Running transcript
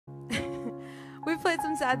We've played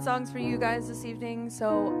some sad songs for you guys this evening,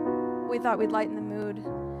 so we thought we'd lighten the mood.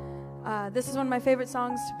 This is one of my favorite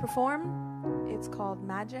songs to perform. It's called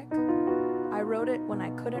Magic. I wrote it when I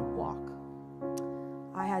couldn't walk.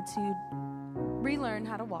 I had to relearn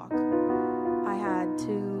how to walk. I had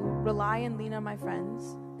to rely and lean on my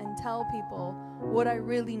friends and tell people what I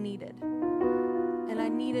really needed. And I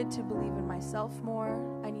needed to believe in myself more.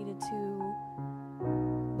 I needed to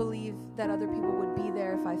believe that other people would be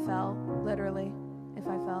there if I fell, literally, if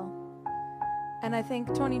I fell. And I think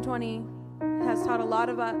 2020 has taught a lot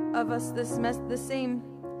of us the same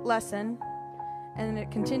lesson, and it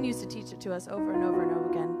continues to teach it to us over and over and over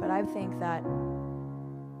again. But I think that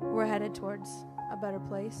we're headed towards a better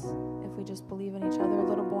place if we just believe in each other a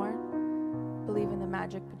little more, believe in the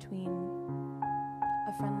magic between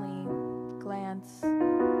a friendly glance, a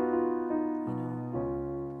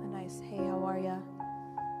nice, hey, how are ya?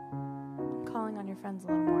 Calling on your friends a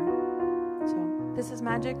little more. So this is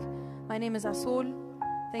Magic. My name is Azul.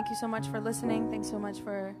 Thank you so much for listening. Thanks so much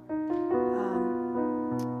for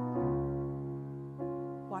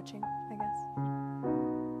watching, I guess.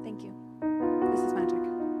 Thank you. This is Magic.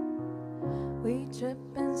 We trip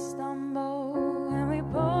and stumble and we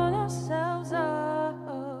pull ourselves up.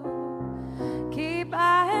 Keep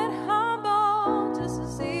our head humble just to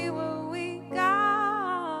see what we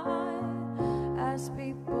got. Ask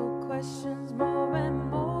people questions more and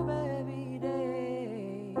more every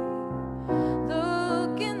day.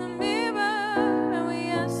 Look in the mirror and we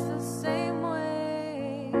ask the same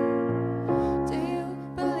way. Do you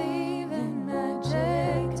believe in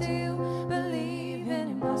magic? Do you believe in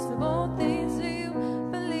impossible things? Do you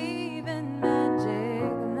believe in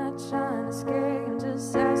magic? I'm not trying to scare you, I'm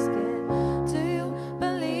just asking. Do you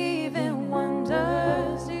believe in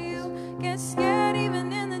wonders? Do you get scared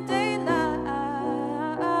even in the daylight?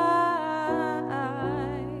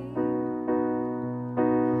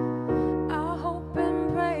 I hope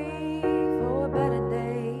and pray for a better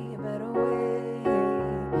day, a better way.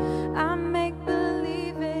 I make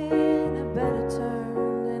believe in a better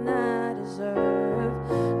turn than I deserve.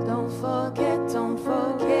 Don't forget, I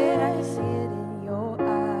can see it in your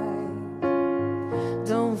eyes.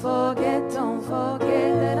 Don't forget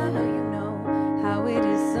that I know you know how it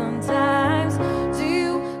is sometimes. Do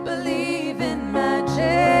you believe in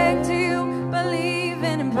magic? Do you believe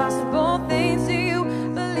in impossible things? Do you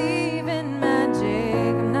believe in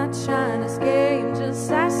magic? I'm not trying to scare you, I'm just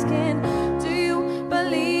asking. Do you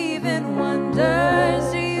believe in wonders?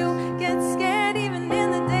 Do you get scared even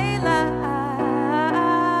in the daylight?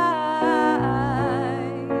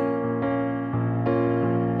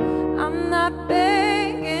 I'm not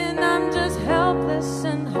begging, I'm just helpless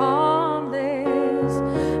and harmless,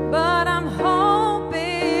 but I'm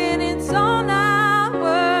hoping it's all not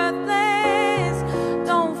worthless.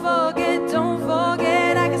 Don't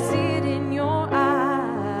forget, I can see it in your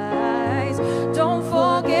eyes. Don't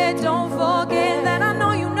forget that I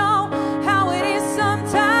know you know how it is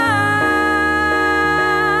sometimes.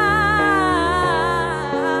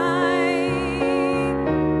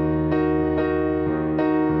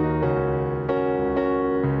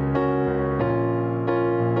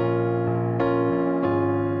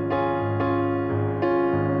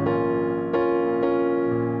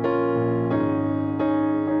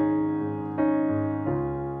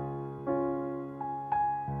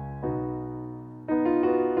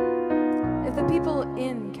 If the people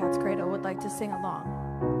in Cat's Cradle would like to sing along,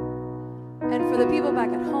 and for the people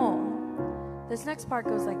back at home, this next part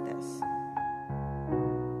goes like this.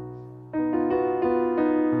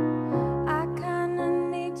 I kinda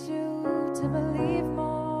need you to believe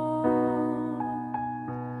more.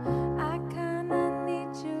 I kinda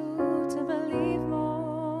need you to believe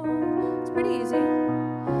more. It's pretty easy.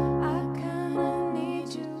 I kinda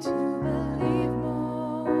need you to believe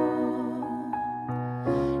more.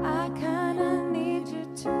 I kinda need you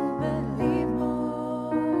to believe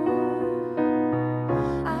more.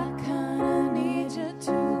 I kinda need you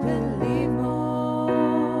to believe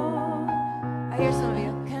more. I hear some of you.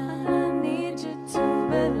 I kinda need you to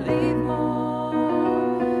believe more.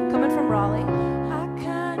 Coming from Raleigh. I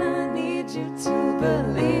kinda need you to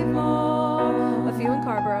believe more. A few in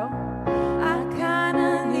Carborro. I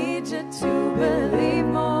kinda need you to believe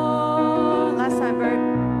more. Last time, Bird.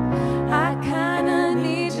 I kinda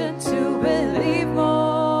need you to believe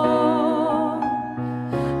more.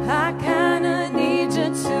 I kinda need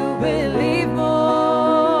you to believe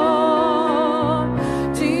more.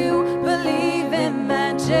 Do you believe in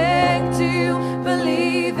magic? Do you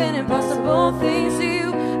believe in impossible things? Do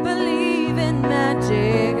you believe in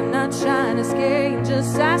magic? I'm not trying to scare you, I'm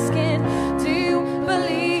just asking.